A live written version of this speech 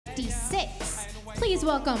56. Please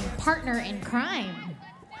welcome partner in crime.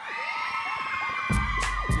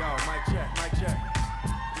 Yo, mic check, mic check.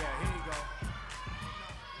 Yeah, here you go.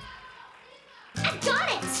 I got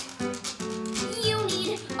it! You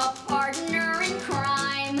need a partner in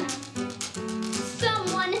crime.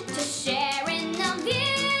 Someone to share in the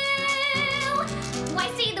view.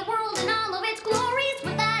 Why see the world in all of its glories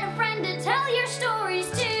without a friend to tell your stories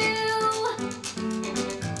to?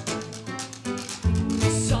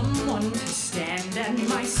 Someone to stand at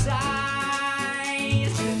my side.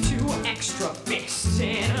 2 extra fists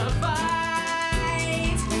in a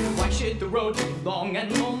fight. Why should the road be long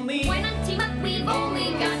and lonely? Why not team up? We've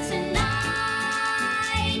only got tonight.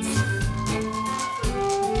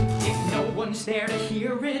 If no one's there to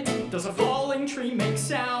hear it, does a falling tree make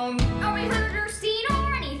sound? Are we heard or seen?